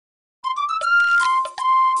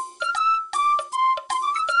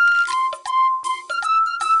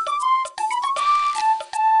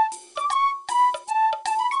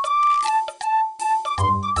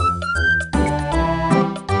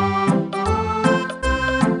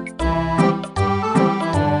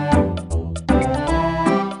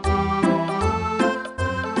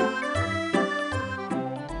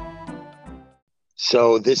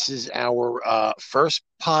So this is our first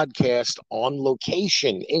podcast on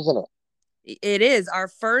location, isn't it? It is our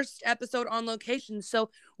first episode on location. So,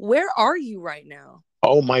 where are you right now?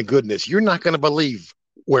 Oh my goodness, you're not going to believe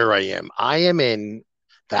where I am. I am in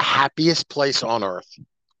the happiest place on earth,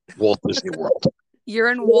 Walt Disney World.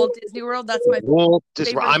 You're in Walt Disney World. That's my Walt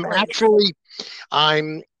Disney World. favorite place.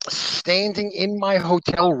 I'm standing in my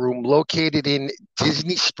hotel room located in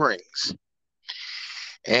Disney Springs.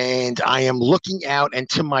 And I am looking out, and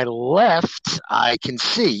to my left, I can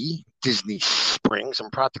see Disney Springs.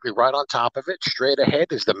 I'm practically right on top of it. Straight ahead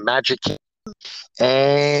is the Magic Kingdom,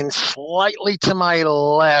 and slightly to my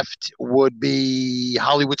left would be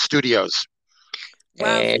Hollywood Studios. Wow,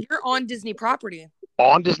 so And you're on Disney property.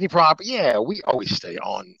 on Disney property, yeah, we always stay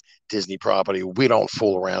on Disney property. We don't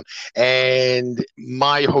fool around. And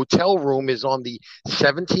my hotel room is on the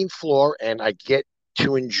 17th floor, and I get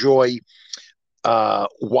to enjoy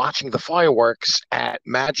watching the fireworks at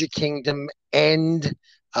Magic Kingdom and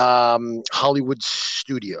Hollywood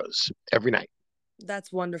Studios every night.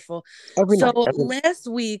 That's wonderful. Every So night. Every night. last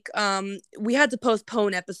week, we had to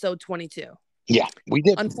postpone episode 22, Yeah, we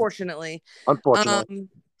did. unfortunately. Unfortunately, Um,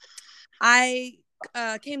 I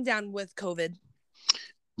came down with COVID.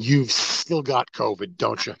 you've still got COVID,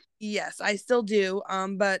 don't you? Yes, I still do.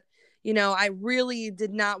 But I really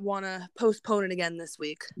did not want to postpone it again this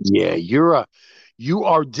week. Yeah, you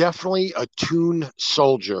are definitely a Toon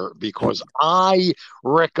soldier because I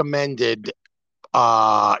recommended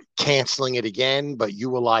canceling it again, but you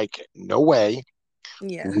were like, no way.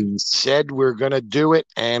 Yeah. We said we're gonna do it,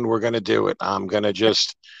 and we're gonna do it. I'm gonna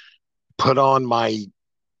just put on my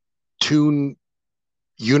Toon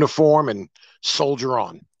uniform and soldier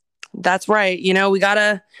on. That's right. We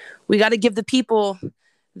gotta give the people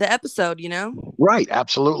the episode. Right,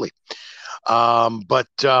 absolutely. But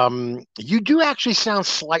you do actually sound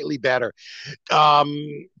slightly better.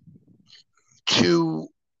 Um, to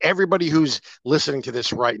everybody who's listening to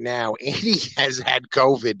this right now, Andy has had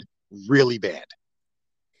COVID really bad,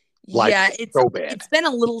 like Yeah, it's so bad. it's been a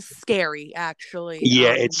little scary actually.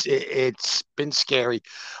 Yeah, it's been scary.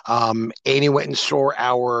 Annie went and saw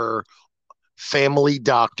our family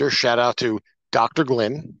doctor. Shout out to Dr.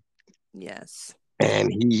 Glenn, Yes. and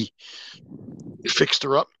he fixed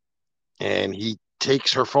her up, and he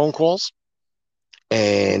takes her phone calls,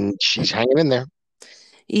 and she's hanging in there.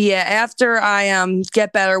 Yeah, after I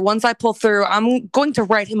get better, once I pull through, I'm going to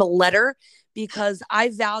write him a letter because I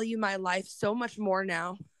value my life so much more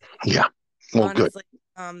now. Yeah, well, good.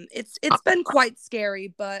 Honestly. It's been quite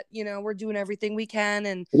scary, but we're doing everything we can,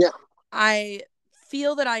 and Yeah, I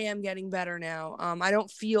feel that I am getting better now. I don't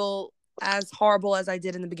feel as horrible as I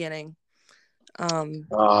did in the beginning. Um,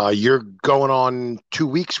 you're going on 2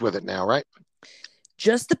 weeks with it now, right?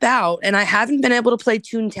 just about, and I haven't been able to play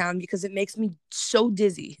Toontown because it makes me so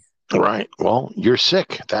dizzy. Right. Well, you're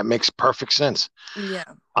sick. That makes perfect sense. Yeah.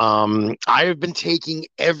 I have been taking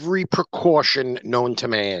every precaution known to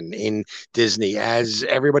man in Disney. As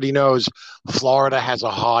everybody knows, Florida has a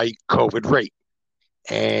high COVID rate.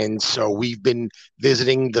 And so we've been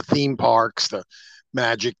visiting the theme parks, the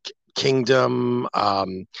Magic Kingdom,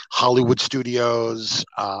 Hollywood Studios,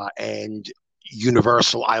 and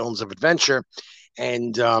Universal Islands of Adventure.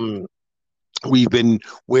 And we've been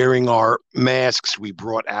wearing our masks. We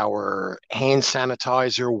brought our hand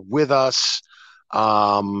sanitizer with us.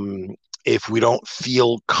 If we don't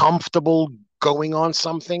feel comfortable going on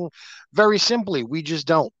something, very simply, we just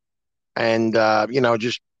don't. And,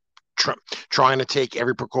 just tr- trying to take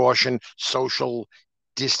every precaution, social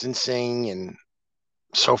distancing, and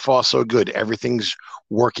so far, so good. Everything's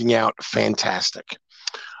working out fantastic.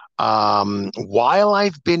 While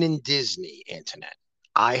I've been in Disney, Antoinette,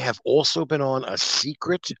 I have also been on a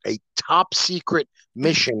top secret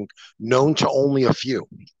mission known to only a few.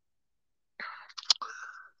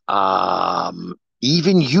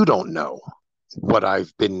 Even you don't know what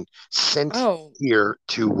I've been sent Oh. here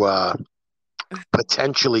to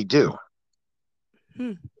potentially do.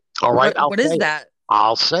 Hmm. All right, What is that?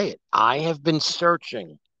 I'll say it. I have been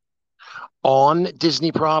searching on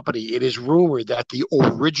Disney property. It is rumored that the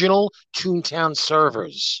original Toontown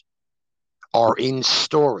servers are in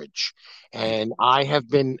storage, and I have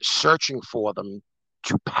been searching for them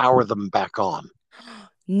to power them back on.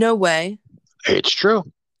 No way. It's true.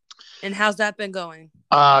 And how's that been going?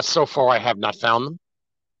 So far, I have not found them.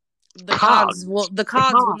 The Cogs. cogs will the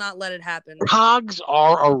cogs will not let it happen. Cogs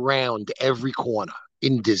are around every corner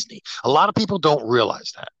in Disney. A lot of people don't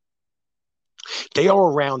realize that. They are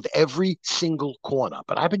around every single corner,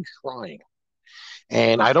 but I've been trying.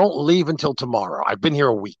 And I don't leave until tomorrow. I've been here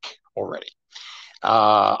a week already.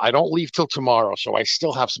 I don't leave till tomorrow, so I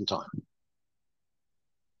still have some time.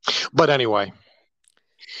 But anyway,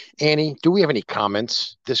 Annie, do we have any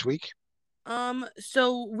comments this week?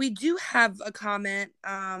 So we do have a comment.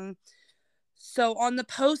 So on the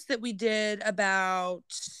post that we did about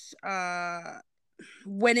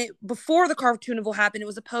when it before the Cartoonival happened, it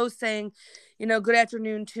was a post saying, good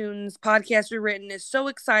afternoon, Tunes podcast rewritten is so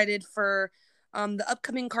excited for the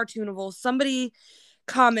upcoming Cartoonival. Somebody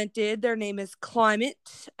commented, their name is Climate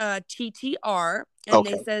TTR, and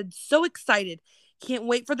Okay. they said, so excited. Can't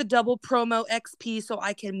wait for the double promo XP so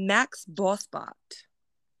I can max boss bot.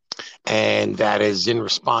 And that is in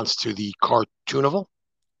response to the Cartoonival?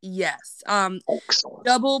 Yes. Excellent.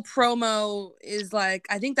 Double promo is like,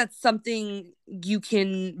 I think that's something you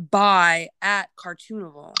can buy at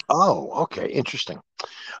Cartoonival. Oh, okay. Interesting.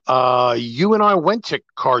 You and I went to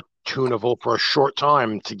Cartoonival for a short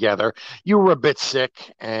time together. You were a bit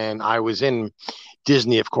sick, and I was in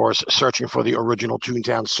Disney, of course, searching for the original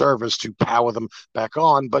Toontown servers to power them back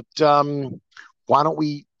on. But why don't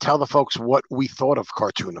we tell the folks what we thought of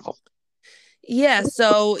Cartoonival? Yeah,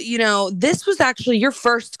 so this was actually your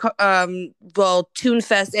first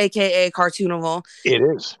Toonfest, aka Cartoonival. It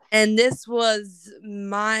is. And this was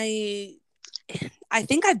I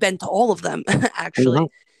think I've been to all of them actually.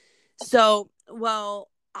 Mm-hmm. So,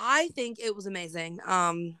 well, I think it was amazing.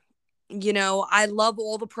 I love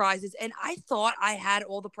all the prizes, and I thought I had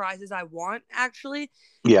all the prizes I want actually.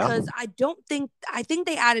 Yeah. Because I think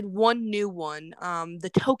they added one new one,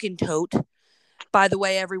 the token tote. By the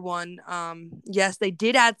way, everyone, yes, they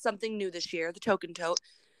did add something new this year, the token tote.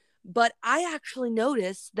 But I actually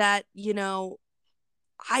noticed that,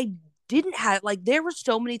 I didn't have, there were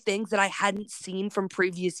so many things that I hadn't seen from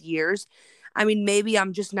previous years. I mean, maybe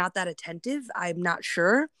I'm just not that attentive. I'm not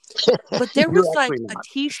sure. But there was a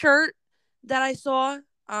t-shirt that I saw.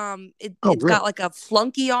 It's got like a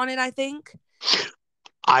flunky on it, I think.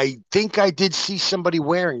 I think I did see somebody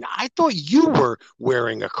wearing. I thought you were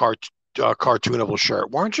wearing a Cartoonival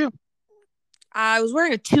shirt, weren't you? I was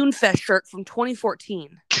wearing a Toonfest shirt from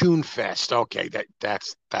 2014. Toonfest, okay,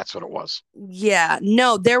 that's what it was. Yeah,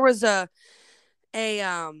 no, there was a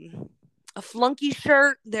flunky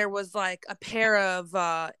shirt. There was like a pair of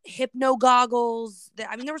hypno goggles.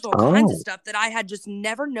 I mean, there was all kinds of stuff that I had just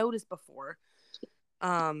never noticed before.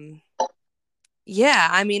 Yeah,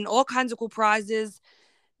 I mean, all kinds of cool prizes.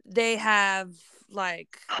 They have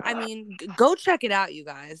go check it out, you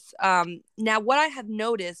guys. Now what I have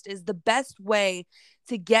noticed is the best way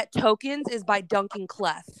to get tokens is by dunking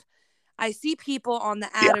Clef. I see people on the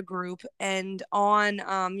Ada group and on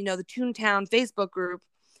the Toontown Facebook group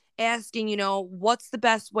asking, what's the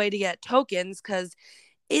best way to get tokens, because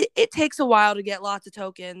it takes a while to get lots of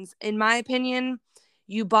tokens. In my opinion,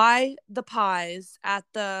 you buy the pies at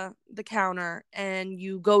the counter and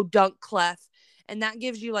you go dunk Clef. And that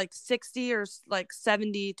gives you 60 or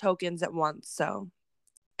 70 tokens at once. So,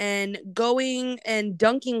 and going and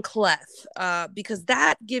dunking Clef, because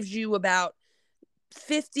that gives you about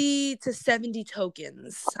 50 to 70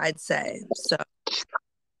 tokens, I'd say. So,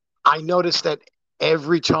 I noticed that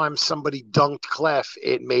every time somebody dunked Clef,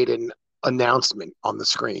 it made an announcement on the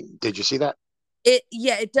screen. Did you see that?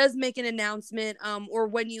 It does make an announcement. Or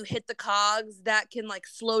when you hit the cogs, that can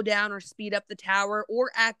slow down or speed up the tower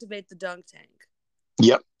or activate the dunk tank.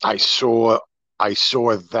 Yep, I saw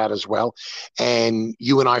that as well. And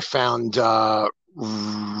you and I found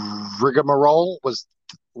Rigmarole.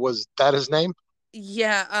 Was that his name?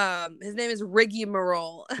 Yeah, his name is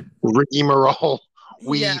Rigmarole. Rigmarole.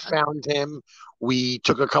 We found him. We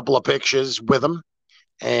took a couple of pictures with him.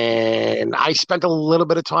 And I spent a little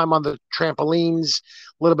bit of time on the trampolines,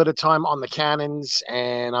 a little bit of time on the cannons,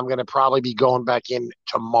 and I'm going to probably be going back in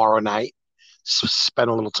tomorrow night. Spend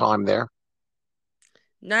a little time there.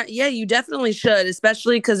 You definitely should,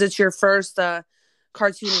 especially because it's your first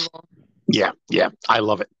Cartoonival. Yeah, I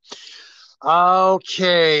love it.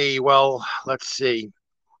 Okay, well, let's see.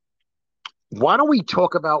 Why don't we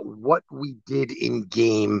talk about what we did in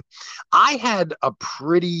game? I had a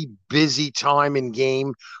pretty busy time in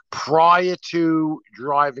game prior to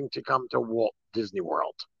driving to come to Walt Disney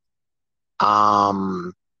World.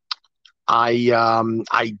 I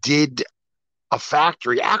did a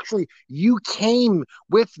factory. Actually, you came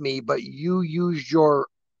with me, but you used your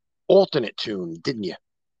alternate tune, didn't you?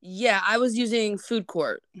 Yeah, I was using Food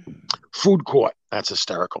Court. Food Court. That's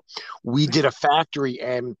hysterical. We did a factory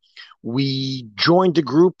and we joined a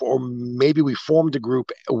group, or maybe we formed a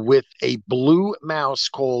group with a blue mouse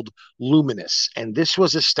called Luminous. And this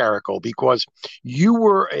was hysterical because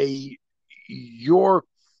your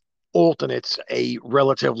alternate's a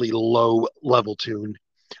relatively low level tune.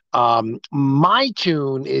 My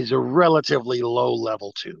tune is a relatively low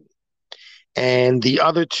level tune. And the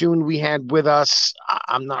other tune we had with us,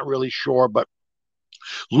 I'm not really sure, but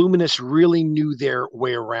Luminous really knew their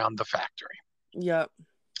way around the factory. Yep.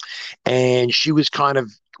 And she was kind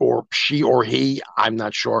of, or she or he, I'm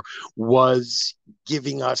not sure, was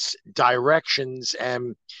giving us directions.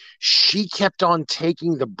 And she kept on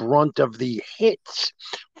taking the brunt of the hits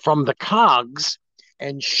from the cogs.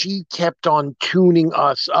 And she kept on tuning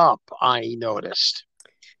us up, I noticed.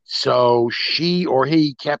 So she or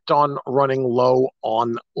he kept on running low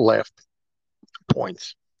on left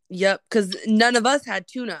points. Yep. Because none of us had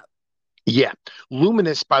tune up. Yeah.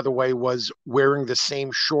 Luminous, by the way, was wearing the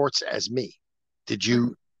same shorts as me. Did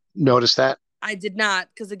you notice that? I did not,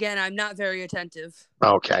 because again, I'm not very attentive.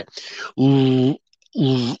 Okay. L-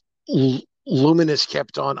 L- Luminous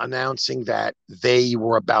kept on announcing that they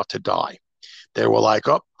were about to die. They were like,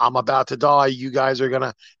 "Oh, I'm about to die. You guys are going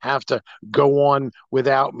to have to go on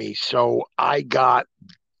without me." So I got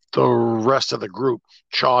the rest of the group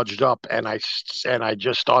charged up, and I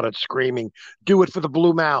just started screaming, "Do it for the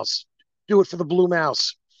blue mouse. Do it for the blue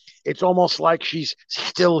mouse." It's almost like she's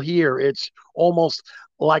still here. It's almost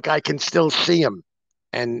like I can still see him.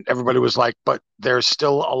 And everybody was like, "But they're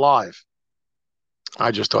still alive."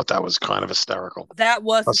 I just thought that was kind of hysterical. That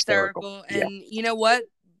was Hysterical. hysterical. Yeah. And you know what?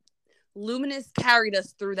 Luminous carried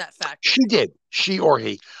us through that She factory. did. She or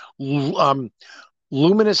he. Um,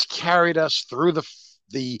 Luminous carried us through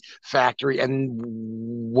the factory. And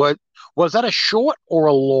what was that, a short or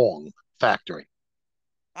a long factory?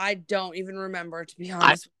 I don't even remember, to be I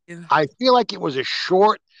honest with you. I feel like it was a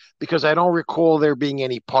short because I don't recall there being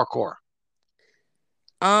any parkour.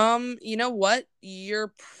 You know what?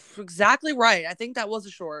 You're exactly right. I think that was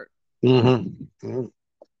a short. Mm-hmm. Mm-hmm.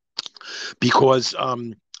 Because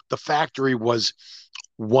the factory was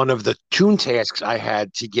one of the tune tasks I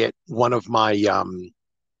had to get one of my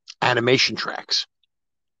animation tracks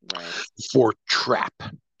Right. for Trap,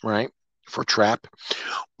 right? For Trap.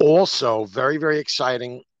 Also, very, very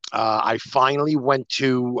exciting. I finally went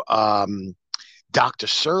to Dr.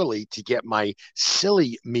 Surly to get my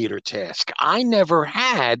silly meter task. I never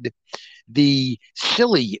had the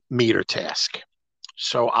silly meter task.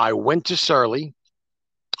 So I went to Surly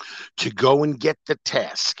to go and get the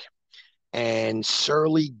task. And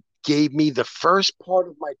Surly gave me the first part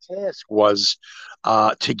of my task was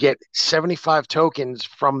to get 75 tokens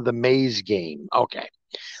from the maze game. Okay.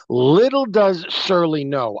 Little does Surly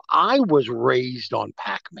know, I was raised on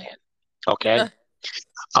Pac Man. Okay.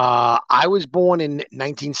 I was born in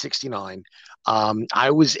 1969.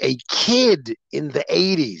 I was a kid in the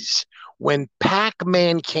 80s. When Pac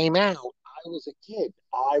Man came out, I was a kid.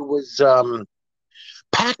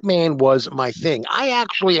 Pac Man was my thing. I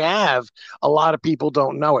actually have, a lot of people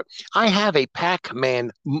don't know it. I have a Pac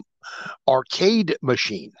Man arcade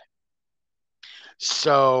machine.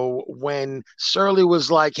 So when Surly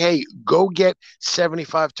was like, "Hey, go get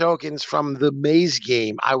 75 tokens from the maze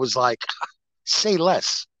game," I was like, "Say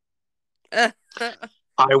less." I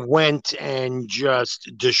went and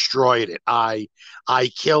just destroyed it. I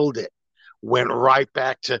killed it. Went right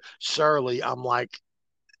back to Surly. I'm like,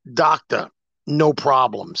 "Doctor, no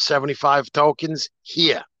problem. 75 tokens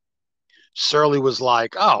here." Surly was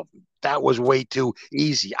like, "Oh, that was way too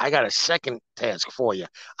easy. I got a second task for you."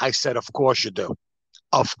 I said, "Of course you do.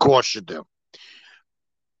 Of course you do."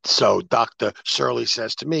 So Dr. Surly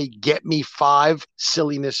says to me, "Get me 5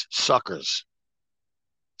 silliness suckers."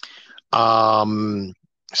 Um,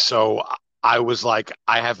 so I was like,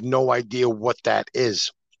 "I have no idea what that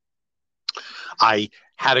is." I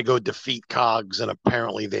had to go defeat Cogs, and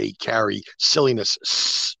apparently they carry silliness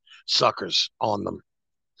suckers on them.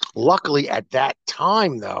 Luckily, at that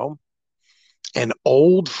time, though, an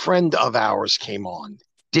old friend of ours came on,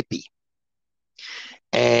 Dippy,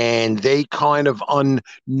 and they kind of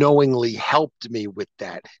unknowingly helped me with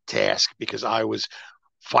that task because I was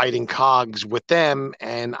fighting cogs with them,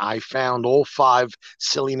 and I found all 5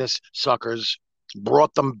 silliness suckers,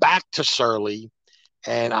 brought them back to Surly,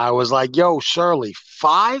 and I was like, "Yo, Surly,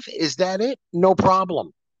 5? Is that it? No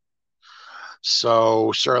problem."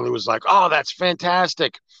 So Surly was like, "Oh, that's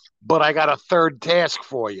fantastic, but I got a third task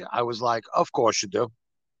for you." I was like, "Of course you do."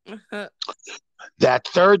 That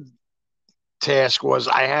third task was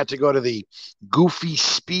I had to go to the Goofy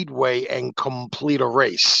Speedway and complete a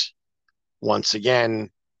race. Once again,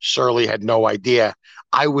 Surly had no idea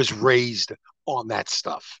I was raised on that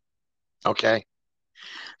stuff. Okay.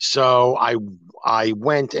 So I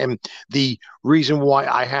went, and the reason why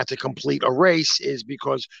I had to complete a race is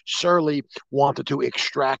because Surly wanted to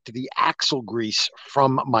extract the axle grease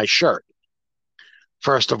from my shirt.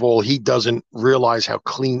 First of all, he doesn't realize how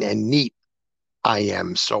clean and neat I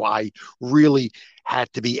am. So I really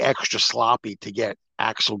had to be extra sloppy to get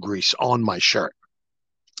axle grease on my shirt.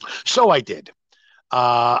 So I did.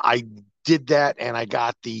 I did that and I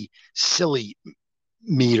got the silly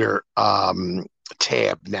meter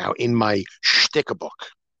tab now in my sticker book.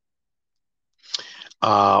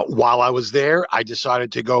 While I was there, I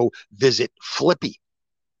decided to go visit Flippy.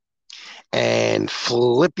 And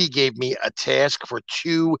Flippy gave me a task for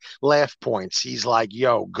 2 laugh points. He's like,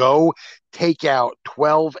 yo, go take out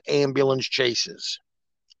 12 ambulance chases.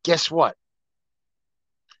 Guess what?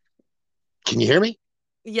 Can you hear me?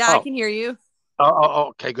 Yeah, I Oh, can hear you.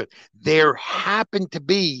 okay, good. There happened to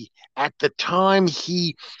be, at the time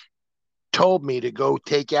he told me to go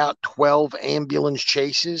take out 12 ambulance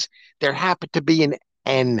chases, there happened to be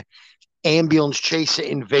an ambulance chaser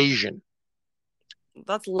invasion.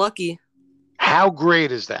 That's lucky. How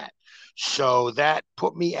great is that? So that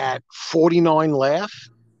put me at 49 laugh.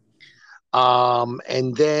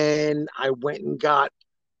 And then I went and got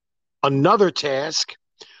another task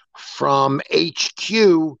from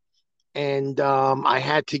HQ, and I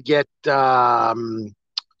had to get, well,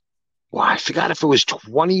 I forgot if it was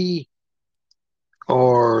 20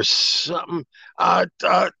 or something, a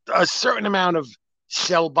certain amount of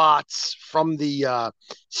cell bots from the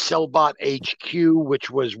Cellbot HQ, which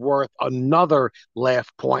was worth another laugh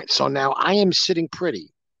point. So now I am sitting pretty.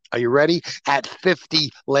 Are you ready? At 50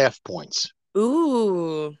 laugh points.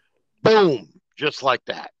 Ooh. Boom. Just like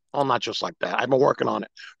that. Well, not just like that. I've been working on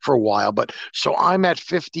it for a while, but so I'm at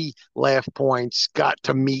 50 laugh points. Got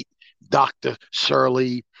to meet Dr.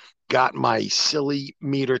 Surly, got my silly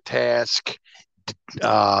meter task.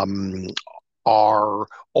 Um, our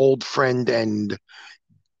old friend and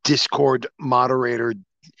Discord moderator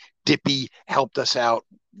Dippy helped us out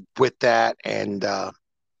with that, and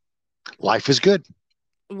life is good.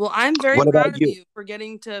 Well, I'm very What about proud of you? you for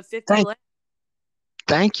getting to 50 Thank, laps.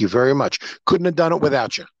 thank you very much. Couldn't have done it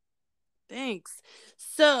without you. Thanks.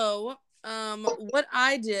 So, what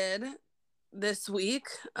I did this week,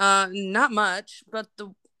 not much, but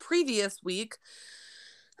the previous week,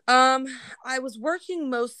 um, I was working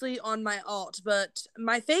mostly on my alt, but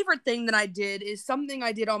my favorite thing that I did is something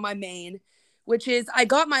I did on my main, which is I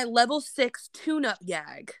got my level 6 tune-up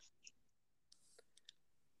gag.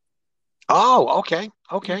 Oh, okay,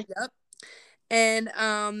 okay. Yep.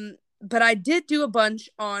 And but I did do a bunch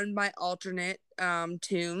on my alternate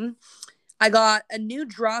tune. I got a new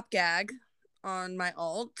drop gag on my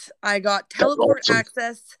alt. I got That's teleport awesome.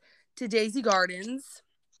 access to Daisy Gardens.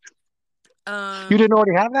 You Um didn't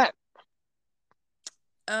already have that?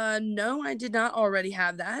 no, I did not already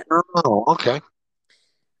have that. Oh, okay.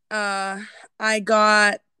 Uh I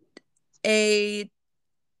got a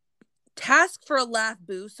task for a laugh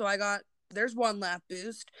boost, so I got there's one laugh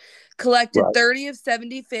boost. Collected Right. 30 of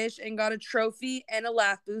 70 fish and got a trophy and a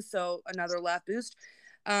laugh boost, so another laugh boost.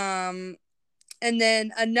 Um and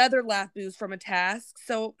then another laugh boost from a task.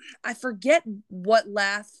 So I forget what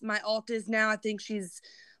laugh my alt is now. I think she's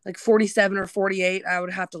like 47 or 48. I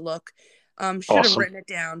would have to look. Should have Awesome. written it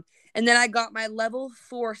down. And then I got my level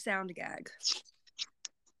 4 sound gag.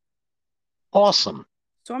 Awesome.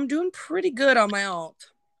 So I'm doing pretty good on my alt.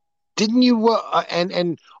 Didn't you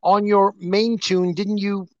and on your main tune, didn't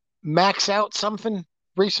you max out something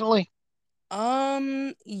recently?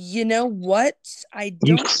 You know what? I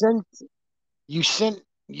You don't. sent you sent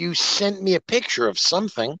you sent me a picture of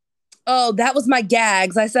something. Oh, that was my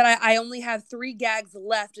gags. I said I only have 3 gags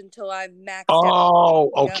left until I'm maxed out. Oh,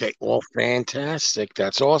 Yep. okay. Well, fantastic.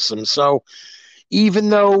 That's awesome. So, even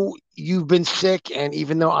though you've been sick and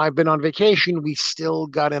even though I've been on vacation, we still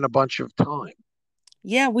got in a bunch of time.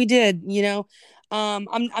 Yeah, we did.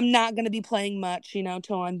 I'm not gonna be playing much,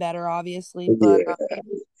 till I'm better, obviously. But Yeah,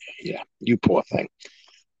 yeah. You poor thing.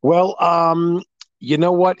 Well, you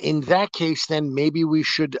know what? In that case, then maybe we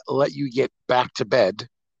should let you get back to bed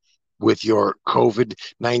with your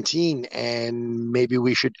COVID-19, and maybe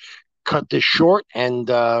we should cut this short and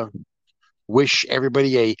wish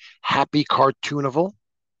everybody a happy cartoonival.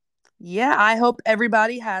 yeah, I hope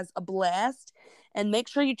everybody has a blast, and make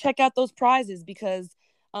sure you check out those prizes because,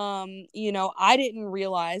 I didn't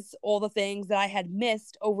realize all the things that I had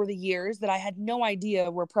missed over the years that I had no idea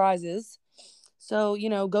were prizes. So,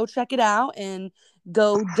 go check it out and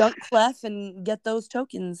go dunk Clef and get those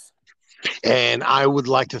tokens. And I would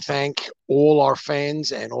like to thank all our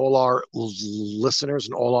fans and all our listeners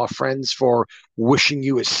and all our friends for wishing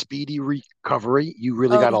you a speedy recovery. You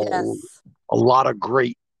really Oh, got yes. a lot of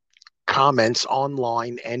great comments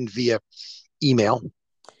online and via email.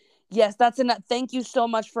 Yes, that's enough. Thank you so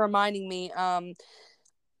much for reminding me.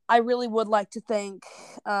 I really would like to thank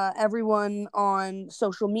everyone on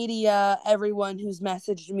social media, everyone who's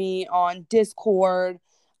messaged me on Discord.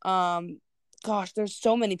 Um, Gosh, there's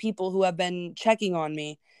so many people who have been checking on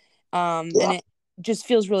me, and Yeah, it just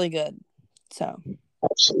feels really good. So,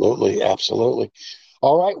 absolutely, absolutely.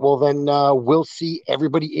 All right, well then we'll see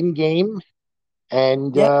everybody in game,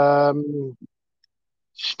 and yep.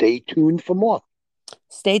 stay tuned for more.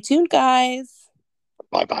 Stay tuned, guys.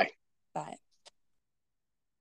 Bye bye. Bye.